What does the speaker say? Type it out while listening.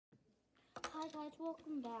Hi guys,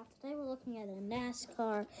 welcome back. Today we're looking at a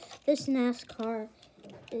NASCAR. This NASCAR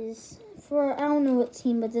is for, I don't know what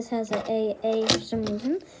team, but this has an AA for some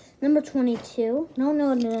reason. Number 22.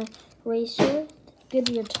 No the racer.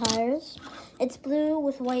 Goodyear tires. It's blue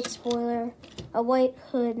with white spoiler, a white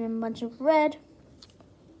hood, and a bunch of red.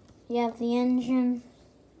 You have the engine.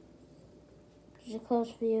 There's a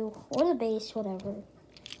close view, or the base, whatever.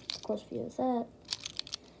 Close view of that.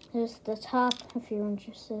 There's the top, if you're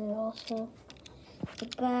interested also. The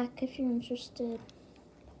back, if you're interested.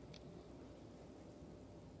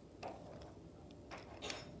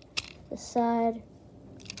 The side.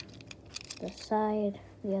 The other side.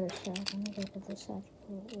 Let me look at this side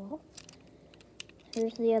for a while.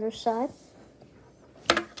 Here's the other side.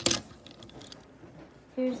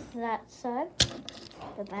 Here's that side.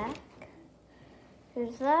 The back.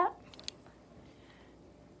 Here's that.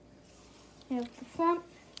 You have the front.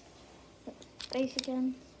 Base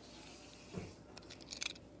again.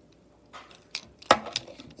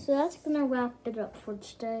 So that's going to wrap it up for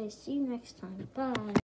today. See you next time. Bye.